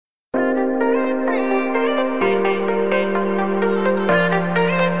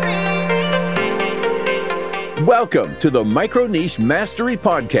Welcome to the Micro Niche Mastery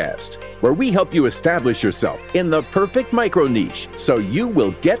Podcast, where we help you establish yourself in the perfect micro niche so you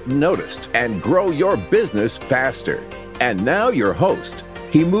will get noticed and grow your business faster. And now your host.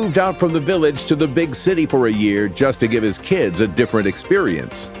 He moved out from the village to the big city for a year just to give his kids a different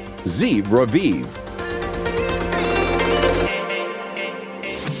experience. Zeev Raviv.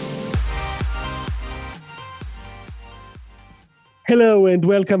 Hello and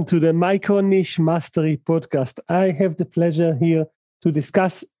welcome to the Micro Niche Mastery Podcast. I have the pleasure here to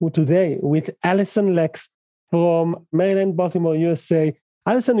discuss today with Allison Lex from Maryland, Baltimore, USA.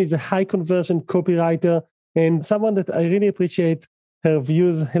 Allison is a high conversion copywriter and someone that I really appreciate her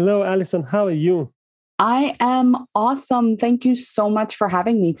views. Hello, Allison. How are you? I am awesome. Thank you so much for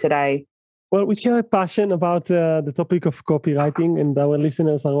having me today. Well, we share a passion about the topic of copywriting, and our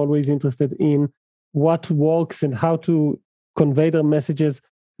listeners are always interested in what works and how to convey their messages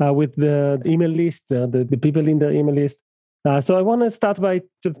with the email list, the people in their email list. So I want to start by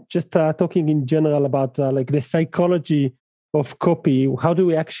just talking in general about like the psychology of copy. How do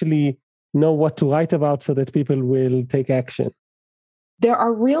we actually know what to write about so that people will take action? There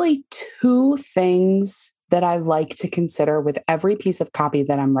are really two things that I like to consider with every piece of copy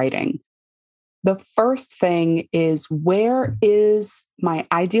that I'm writing. The first thing is, where is my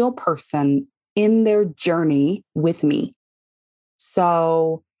ideal person in their journey with me?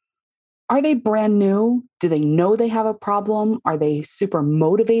 So are they brand new? Do they know they have a problem? Are they super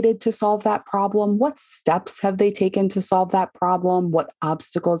motivated to solve that problem? What steps have they taken to solve that problem? What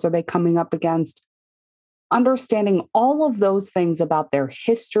obstacles are they coming up against? Understanding all of those things about their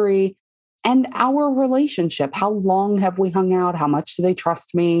history and our relationship. How long have we hung out? How much do they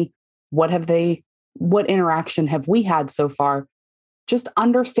trust me? What interaction have we had so far? Just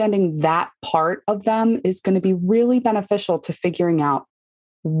understanding that part of them is going to be really beneficial to figuring out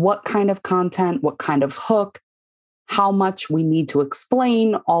what kind of content, what kind of hook, how much we need to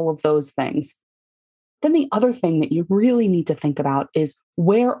explain, all of those things. Then the other thing that you really need to think about is,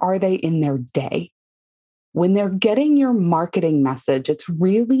 where are they in their day? When they're getting your marketing message, it's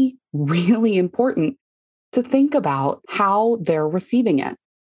really, really important to think about how they're receiving it.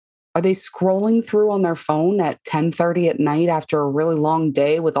 Are they scrolling through on their phone at 10:30 at night after a really long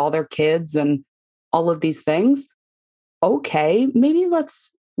day with all their kids and all of these things? Okay, maybe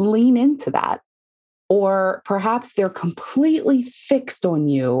let's lean into that. Or perhaps they're completely fixed on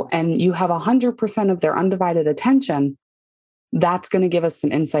you and you have 100% of their undivided attention. That's going to give us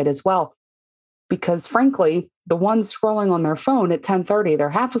some insight as well. Because frankly, the ones scrolling on their phone at 10:30, they're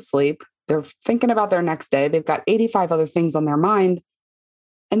half asleep. They're thinking about their next day. They've got 85 other things on their mind.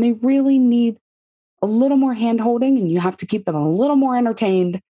 And they really need a little more hand-holding, and you have to keep them a little more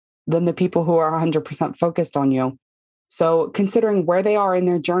entertained than the people who are 100% focused on you. So considering where they are in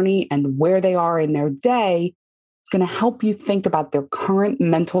their journey and where they are in their day, it's going to help you think about their current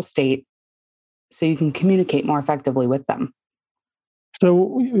mental state so you can communicate more effectively with them. So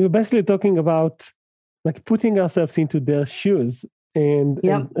we're basically talking about like putting ourselves into their shoes and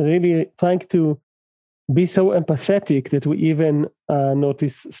really trying to be so empathetic that we even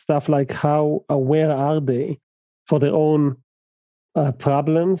notice stuff like how aware are they for their own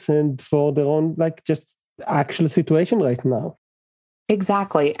problems and for their own like just actual situation right now.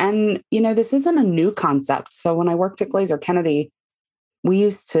 Exactly. And, this isn't a new concept. So when I worked at Glazer Kennedy, we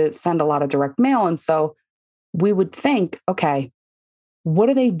used to send a lot of direct mail. And so we would think, okay, what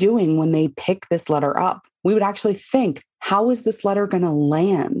are they doing when they pick this letter up? We would actually think, how is this letter going to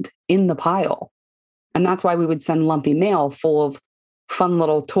land in the pile? And that's why we would send lumpy mail full of fun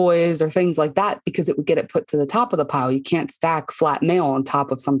little toys or things like that, because it would get it put to the top of the pile. You can't stack flat mail on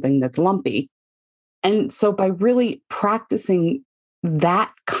top of something that's lumpy. And so by really practicing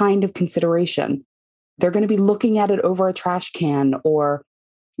that kind of consideration, they're going to be looking at it over a trash can. Or,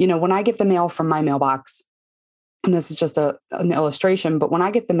 when I get the mail from my mailbox, and this is just an illustration, but when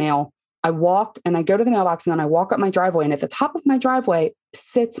I get the mail, I walk and I go to the mailbox and then I walk up my driveway, and at the top of my driveway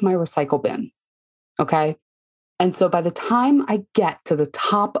sits my recycle bin. Okay. And so by the time I get to the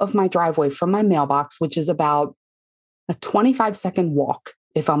top of my driveway from my mailbox, which is about a 25-second walk,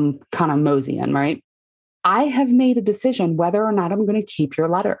 if I'm kind of moseying, right? I have made a decision whether or not I'm going to keep your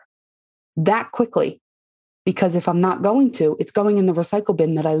letter that quickly. Because if I'm not going to, it's going in the recycle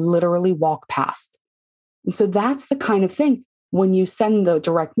bin that I literally walk past. And so that's the kind of thing when you send the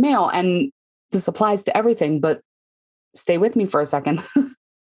direct mail, and this applies to everything, but stay with me for a second.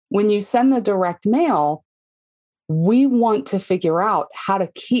 When you send the direct mail, we want to figure out how to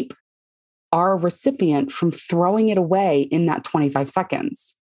keep our recipient from throwing it away in that 25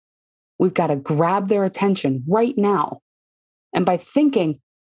 seconds. We've got to grab their attention right now. And by thinking,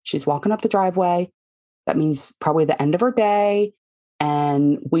 she's walking up the driveway, That means probably the end of her day.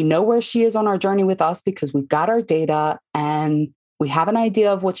 And we know where she is on our journey with us because we've got our data and we have an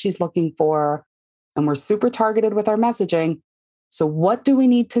idea of what she's looking for. And we're super targeted with our messaging. So what do we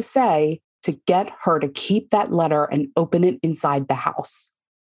need to say to get her to keep that letter and open it inside the house?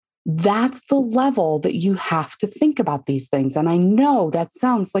 That's the level that you have to think about these things. And I know that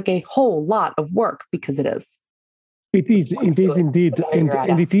sounds like a whole lot of work because it is. It is indeed.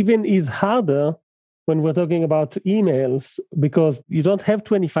 And it even is harder when we're talking about emails because you don't have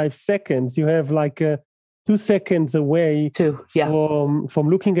 25 seconds. You have like 2 seconds away from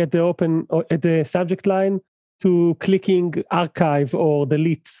looking at the subject line to clicking archive or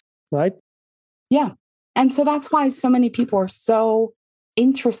delete, right? Yeah. And so that's why so many people are so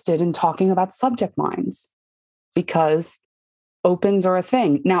interested in talking about subject lines because opens are a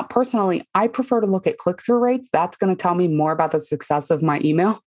thing. Now, personally, I prefer to look at click-through rates. That's going to tell me more about the success of my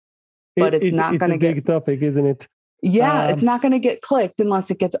email, but it's not going to get... It's a big topic, isn't it? Yeah, it's not going to get clicked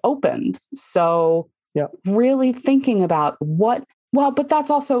unless it gets opened. So really thinking about but that's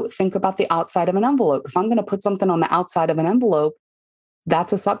also think about the outside of an envelope. If I'm going to put something on the outside of an envelope,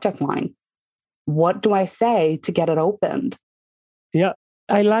 that's a subject line. What do I say to get it opened? Yeah,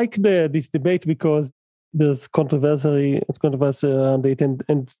 I like this debate because there's controversy around it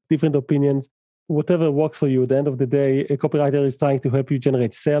and different opinions. Whatever works for you. At the end of the day, a copywriter is trying to help you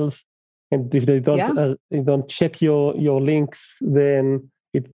generate sales. And if they don't check your links, then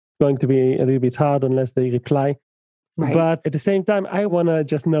it's going to be a little bit hard unless they reply. Right. But at the same time, I want to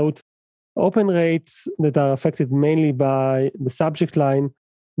just note open rates that are affected mainly by the subject line.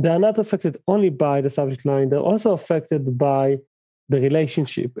 They are not affected only by the subject line. They're also affected by the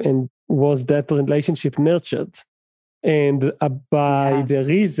relationship. And was that relationship nurtured? And by the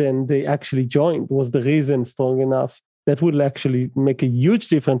reason they actually joined, was the reason strong enough? That would actually make a huge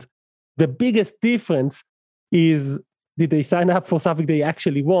difference. The biggest difference is, did they sign up for something they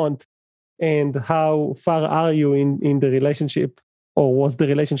actually want? And how far are you in the relationship? Or was the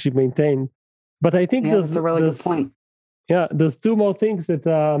relationship maintained? But I think that's a really good point. Yeah, there's two more things that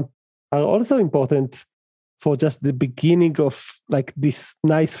are also important for just the beginning of like this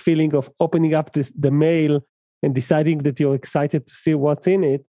nice feeling of opening up the mail and deciding that you're excited to see what's in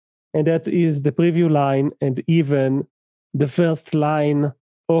it. And that is the preview line and even the first line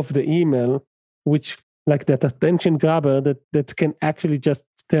of the email, which like that attention grabber that can actually just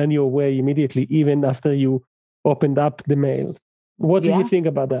turn you away immediately, even after you opened up the mail. What do you think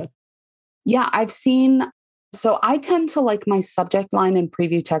about that? Yeah, I've seen... So I tend to like my subject line and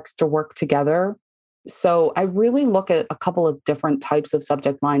preview text to work together. So I really look at a couple of different types of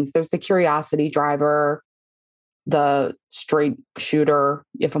subject lines. There's the curiosity driver, the straight shooter,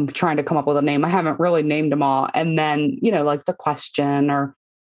 if I'm trying to come up with a name. I haven't really named them all. And then, like the question or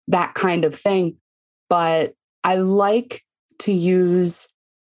that kind of thing. But I like to use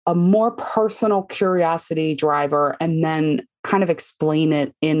a more personal curiosity driver and then kind of explain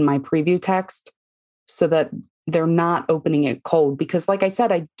it in my preview text so that they're not opening it cold. Because like I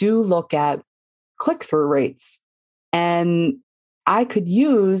said, I do look at click-through rates, and I could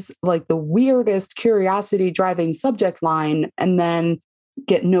use like the weirdest curiosity driving subject line and then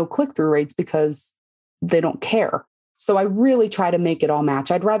get no click-through rates because they don't care. So I really try to make it all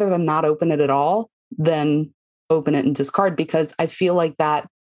match. I'd rather them not open it at all than open it and discard, because I feel like that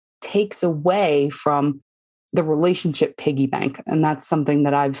takes away from the relationship piggy bank. And that's something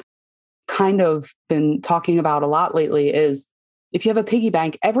that I've kind of been talking about a lot lately is if you have a piggy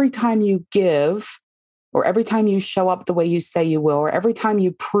bank, every time you give or every time you show up the way you say you will, or every time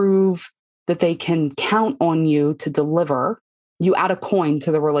you prove that they can count on you to deliver, you add a coin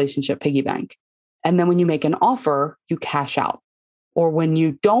to the relationship piggy bank. And then when you make an offer, you cash out. Or when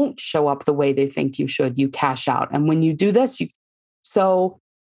you don't show up the way they think you should, you cash out. And when you do this, so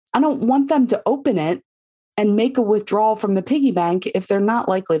I don't want them to open it and make a withdrawal from the piggy bank if they're not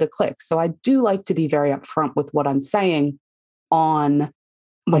likely to click. So I do like to be very upfront with what I'm saying on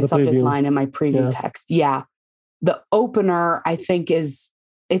my subject line and my preview text. Yeah. The opener, I think, it's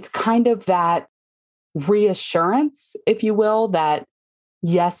kind of that reassurance, if you will, that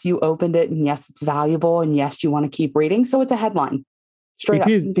yes, you opened it and yes, it's valuable and yes, you want to keep reading. So it's a headline. Straight up.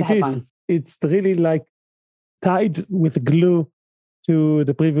 It's a headline. It's really like tied with glue to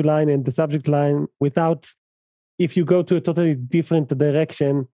the preview line and the subject line. Without, if you go to a totally different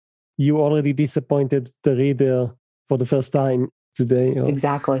direction, you already disappointed the reader for the first time today.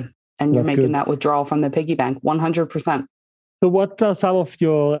 Exactly. And you're making that withdrawal from the piggy bank 100%. So what are some of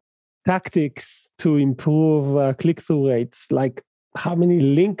your tactics to improve click-through rates? Like how many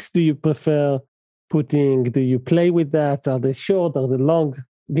links do you prefer putting? Do you play with that? Are they short? Are they long?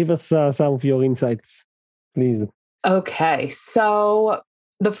 Give us some of your insights. please. Okay. So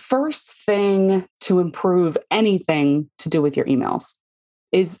the first thing to improve anything to do with your emails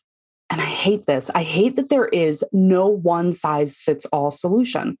is, and I hate this, I hate that there is no one size fits all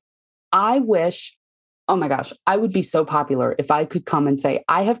solution. I wish, oh my gosh, I would be so popular if I could come and say,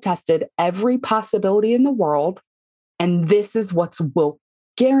 I have tested every possibility in the world, and this is what's will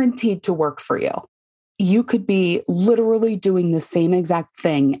guaranteed to work for you. You could be literally doing the same exact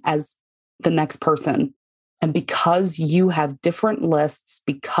thing as the next person. And because you have different lists,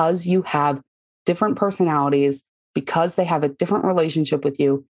 because you have different personalities, because they have a different relationship with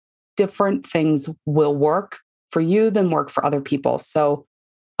you, different things will work for you than work for other people. So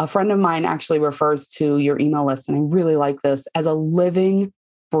a friend of mine actually refers to your email list, and I really like this, as a living,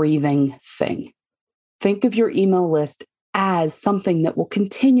 breathing thing. Think of your email list as something that will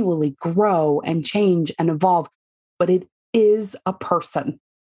continually grow and change and evolve, but it is a person.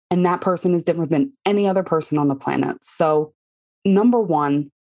 And that person is different than any other person on the planet. So, number one,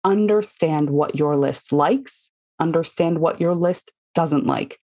 understand what your list likes, understand what your list doesn't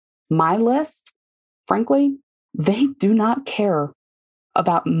like. My list, frankly, they do not care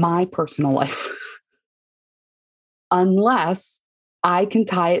about my personal life unless I can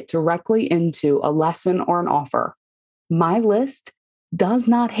tie it directly into a lesson or an offer. My list does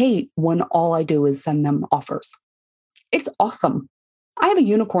not hate when all I do is send them offers. It's awesome. I have a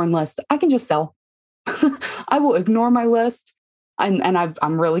unicorn list. I can just sell. I will ignore my list. And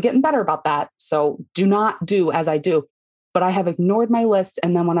I'm really getting better about that. So do not do as I do. But I have ignored my list.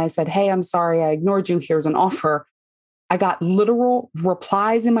 And then when I said, hey, I'm sorry, I ignored you, here's an offer, I got literal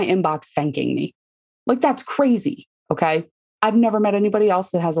replies in my inbox thanking me. Like, that's crazy. Okay. I've never met anybody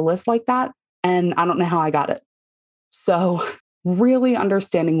else that has a list like that. And I don't know how I got it. So really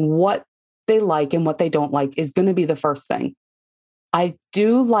understanding what they like and what they don't like is going to be the first thing. I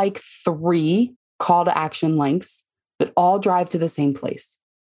do like 3 call to action links that all drive to the same place.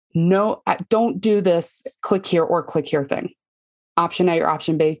 No, don't do this click here or click here thing. Option A or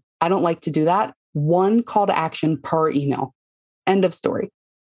option B. I don't like to do that. 1 call to action per email. End of story.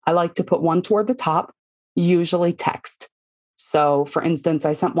 I like to put one toward the top, usually text. So for instance,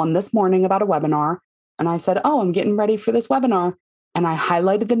 I sent one this morning about a webinar and I said, oh, I'm getting ready for this webinar. And I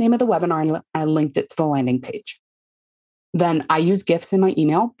highlighted the name of the webinar and I linked it to the landing page. Then I use GIFs in my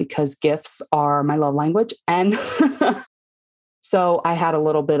email because GIFs are my love language. And so I had a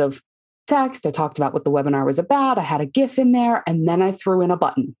little bit of text. I talked about what the webinar was about. I had a GIF in there. And then I threw in a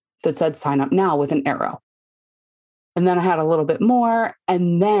button that said sign up now with an arrow. And then I had a little bit more.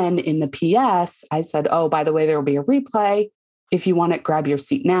 And then in the PS, I said, oh, by the way, there will be a replay. If you want it, grab your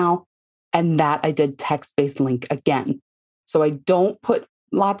seat now. And that I did text-based link again. So I don't put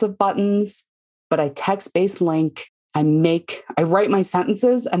lots of buttons, but I text-based link. I write my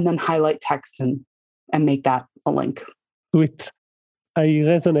sentences and then highlight text and make that a link. Sweet. I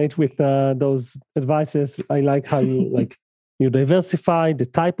resonate with those advices. I like how you diversify the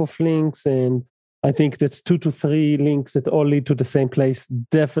type of links, and I think that's 2 to 3 links that all lead to the same place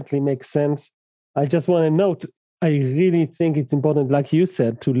definitely makes sense. I just want to note, I really think it's important, like you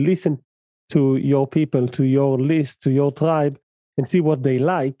said, to listen to your people, to your list, to your tribe, and see what they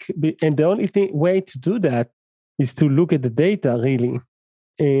like. And the only way to do that is to look at the data, really.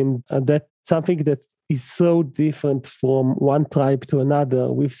 And that's something that is so different from one tribe to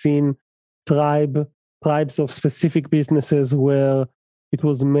another. We've seen tribes of specific businesses where it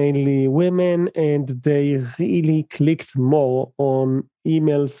was mainly women, and they really clicked more on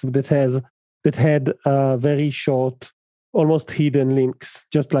emails that had very short, almost hidden links,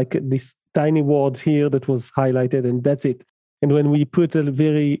 just like this tiny words here that was highlighted, and that's it. And when we put a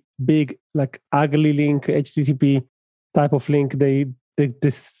very big, like ugly link, HTTP type of link,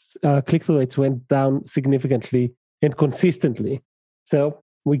 this click-through rates went down significantly and consistently. So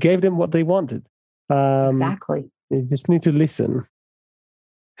we gave them what they wanted. Exactly. You just need to listen.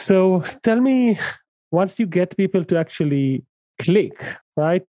 So tell me, once you get people to actually click,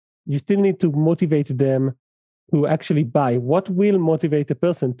 right? You still need to motivate them to actually buy. What will motivate a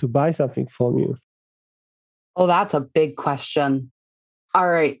person to buy something from you? Oh, that's a big question. All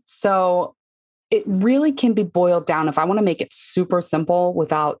right. So it really can be boiled down. If I want to make it super simple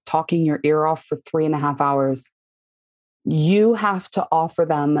without talking your ear off for 3.5 hours, you have to offer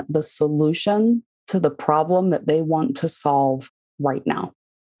them the solution to the problem that they want to solve right now.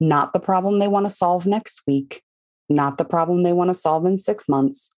 Not the problem they want to solve next week, not the problem they want to solve in 6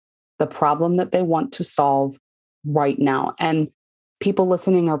 months, the problem that they want to solve right now. And people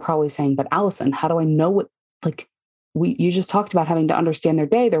listening are probably saying, but Allison, how do I know what, you just talked about having to understand their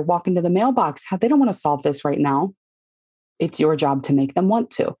day. They're walking to the mailbox. They don't want to solve this right now. It's your job to make them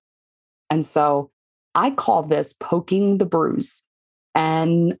want to. And so I call this poking the bruise.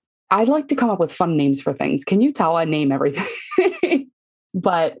 And I like to come up with fun names for things. Can you tell I name everything?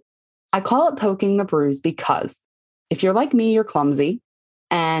 But I call it poking the bruise because if you're like me, you're clumsy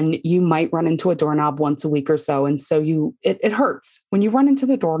and you might run into a doorknob once a week or so. And so it hurts. When you run into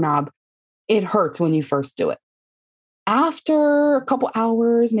the doorknob, it hurts when you first do it. After a couple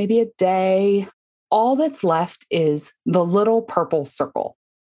hours, maybe a day, all that's left is the little purple circle.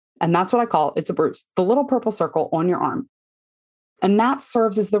 And that's what I call it. It's a bruise, the little purple circle on your arm. And that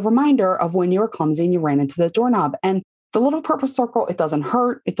serves as the reminder of when you were clumsy and you ran into the doorknob. And the little purple circle, it doesn't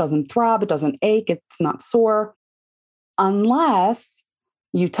hurt, it doesn't throb, it doesn't ache, it's not sore, unless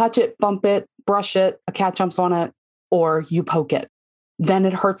you touch it, bump it, brush it, a cat jumps on it, or you poke it. Then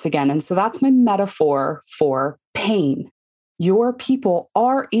it hurts again. And so that's my metaphor for pain. Your people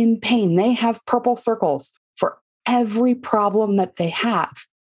are in pain. They have purple circles for every problem that they have,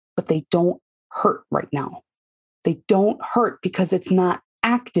 but they don't hurt right now. They don't hurt because it's not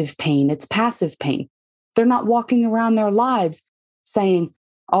active pain, it's passive pain. They're not walking around their lives saying,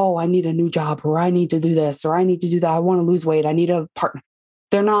 oh, I need a new job, or I need to do this, or I need to do that. I want to lose weight. I need a partner.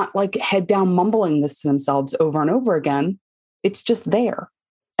 They're not like head down mumbling this to themselves over and over again. It's just there.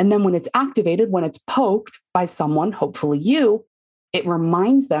 And then when it's activated, when it's poked by someone, hopefully you, it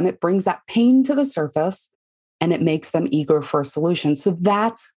reminds them, it brings that pain to the surface and it makes them eager for a solution. So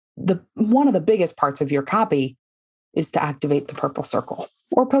that's one of the biggest parts of your copy is to activate the purple circle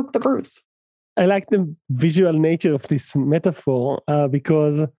or poke the bruise. I like the visual nature of this metaphor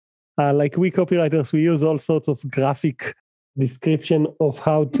because like we copywriters, we use all sorts of graphic description of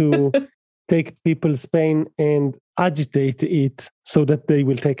how to take people's pain and agitate it so that they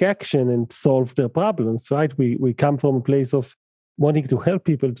will take action and solve their problems, right? We come from a place of wanting to help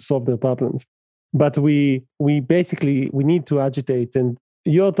people to solve their problems. But we need to agitate. And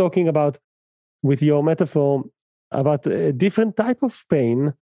you're talking about, with your metaphor, about a different type of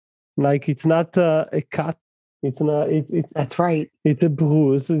pain. Like it's not a cut. That's right. It's a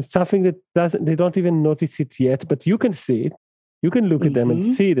bruise. It's something that they don't even notice it yet, but you can see it. You can look at them and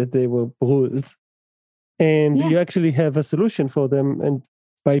see that they were bruised. And you actually have a solution for them. And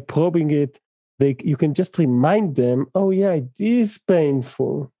by probing it, you can just remind them, oh yeah, it is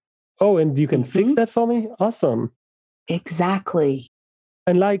painful. Oh, and you can fix that for me? Awesome. Exactly.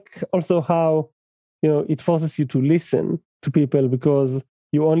 And like also how, it forces you to listen to people because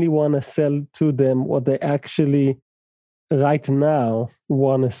you only want to sell to them what they actually right now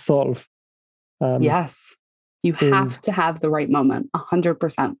want to solve. Yes. You have to have the right moment,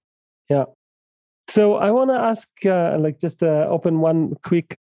 100%. Yeah. So I want to ask, just open one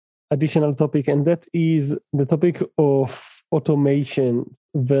quick additional topic, and that is the topic of automation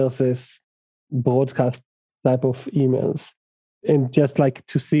versus broadcast type of emails. And just like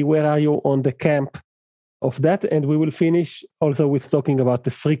to see where are you on the camp of that. And we will finish also with talking about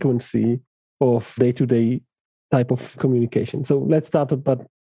the frequency of day-to-day type of communication. So let's start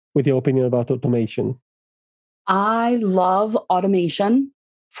with your opinion about automation. I love automation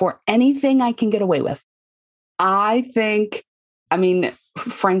for anything I can get away with.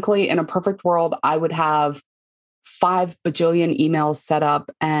 Frankly, in a perfect world, I would have 5 bajillion emails set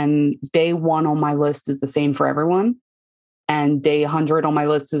up and day 1 on my list is the same for everyone. And day 100 on my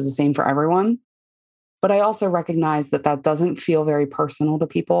list is the same for everyone. But I also recognize that doesn't feel very personal to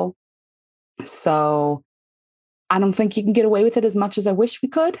people. So I don't think you can get away with it as much as I wish we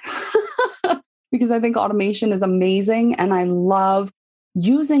could. Because I think automation is amazing. And I love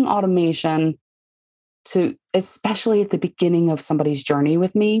using automation to, especially at the beginning of somebody's journey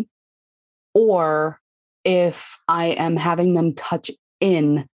with me, or if I am having them touch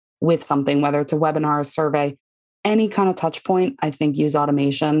in with something, whether it's a webinar, a survey, any kind of touch point, I think use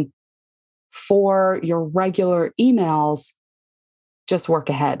automation. For your regular emails, just work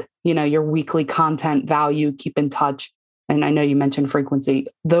ahead. Your weekly content value, keep in touch. And I know you mentioned frequency.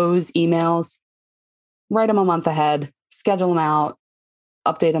 Those emails, write them a month ahead, schedule them out,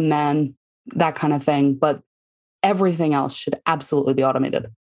 update them then, that kind of thing. But everything else should absolutely be automated.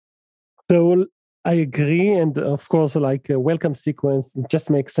 So I agree. And of course, like a welcome sequence, it just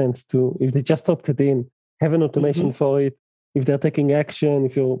makes sense if they just opted in, have an automation for it. If they're taking action,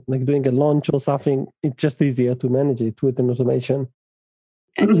 if you're like doing a launch or something, it's just easier to manage it with an automation.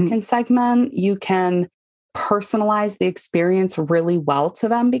 And you can segment, you can personalize the experience really well to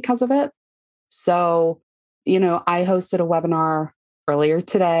them because of it. So, I hosted a webinar earlier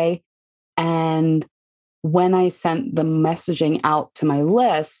today, and when I sent the messaging out to my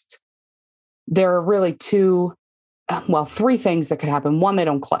list, there are really 3 things that could happen. 1, they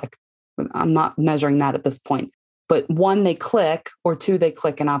don't click. I'm not measuring that at this point. But 1, they click, or 2, they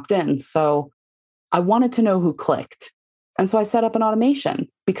click and opt in. So I wanted to know who clicked. And so I set up an automation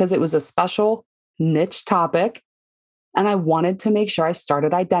because it was a special niche topic. And I wanted to make sure I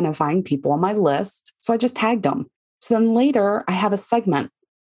started identifying people on my list. So I just tagged them. So then later I have a segment.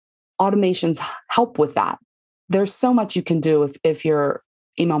 Automations help with that. There's so much you can do if your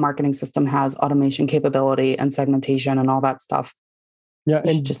email marketing system has automation capability and segmentation and all that stuff. Yeah,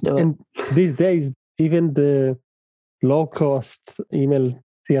 and just do it. And these days, even the low-cost email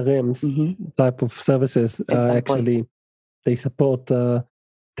CRMs type of services, actually, they support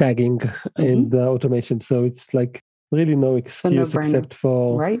tagging and automation. So it's like really no excuse except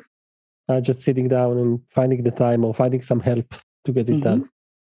for just sitting down and finding the time or finding some help to get it done.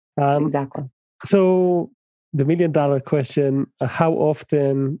 Exactly. So the $1 million question, how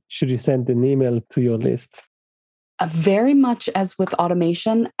often should you send an email to your list? Very much as with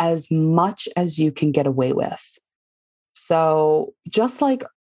automation, as much as you can get away with. So just like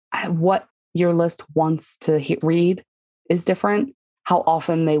what your list wants to read is different, how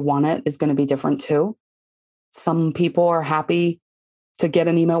often they want it is going to be different too. Some people are happy to get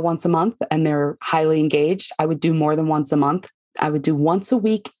an email once a month and they're highly engaged. I would do more than once a month. I would do once a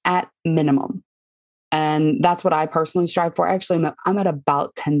week at minimum. And that's what I personally strive for. Actually, I'm at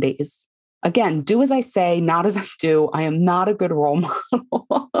about 10 days. Again, do as I say, not as I do. I am not a good role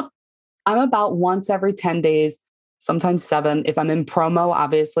model. I'm about once every 10 days, sometimes 7. If I'm in promo,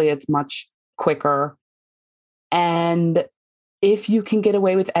 obviously it's much quicker. And if you can get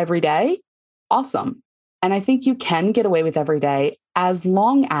away with every day, awesome. And I think you can get away with every day as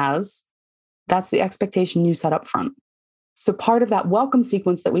long as that's the expectation you set up front. So part of that welcome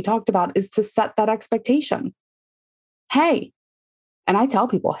sequence that we talked about is to set that expectation. Hey, and I tell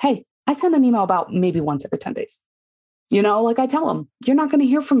people, hey, I send an email about maybe once every 10 days. Like I tell them, you're not going to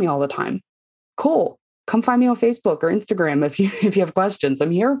hear from me all the time. Cool. Come find me on Facebook or Instagram if you have questions.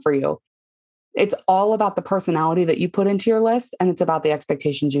 I'm here for you. It's all about the personality that you put into your list, and it's about the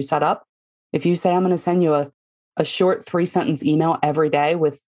expectations you set up. If you say, I'm going to send you a short 3-sentence email every day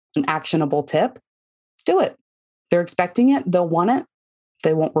with an actionable tip, do it. They're expecting it. They'll want it.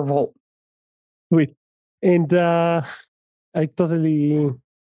 They won't revolt. Sweet. And I totally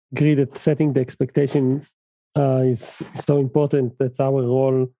agree that setting the expectations is so important. That's our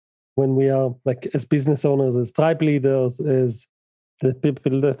role when we are as business owners, as tribe leaders, as the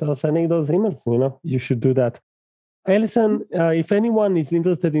people that are sending those emails. You should do that. Alison, if anyone is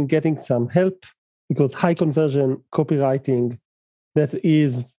interested in getting some help, because high conversion copywriting, that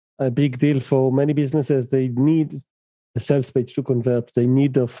is a big deal for many businesses. They need the sales page to convert. They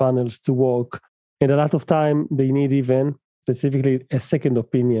need their funnels to work. And a lot of time they need even specifically a second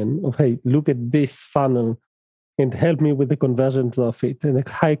opinion of, hey, look at this funnel and help me with the conversions of it. And a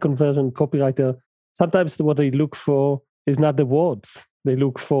high conversion copywriter, sometimes what they look for is not the words. They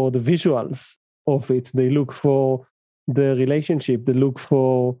look for the visuals of it. They look for the relationship. They look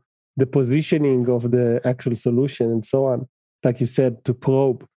for the positioning of the actual solution and so on, like you said, to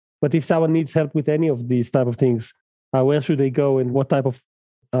probe. But if someone needs help with any of these type of things, where should they go and what type of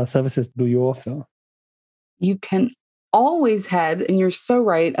services do you offer? You can always head, and you're so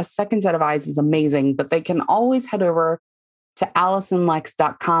right, a second set of eyes is amazing, but they can always head over to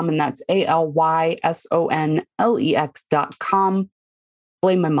AlisonLex.com, and that's ALYSONLEX.com.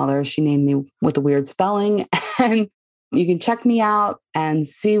 Blame my mother. She named me with a weird spelling. And you can check me out and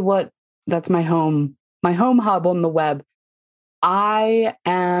see that's my home hub on the web. I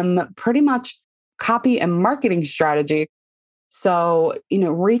am pretty much copy and marketing strategy. So,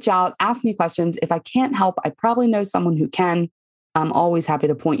 reach out, ask me questions. If I can't help, I probably know someone who can. I'm always happy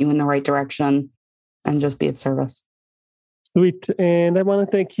to point you in the right direction and just be of service. Sweet. And I want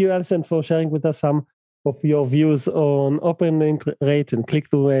to thank you, Alison, for sharing with us some of your views on open rate and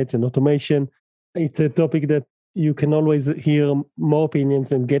click-through rates and automation. It's a topic that you can always hear more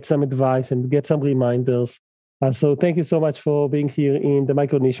opinions and get some advice and get some reminders. So thank you so much for being here in the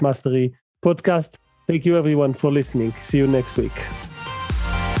Micro Niche Mastery podcast. Thank you, everyone, for listening. See you next week.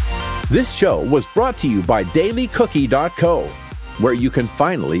 This show was brought to you by dailycookie.co, where you can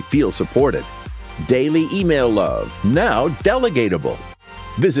finally feel supported. Daily email love, now delegatable.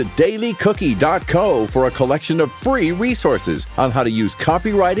 Visit dailycookie.co for a collection of free resources on how to use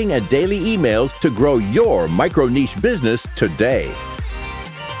copywriting and daily emails to grow your micro niche business today.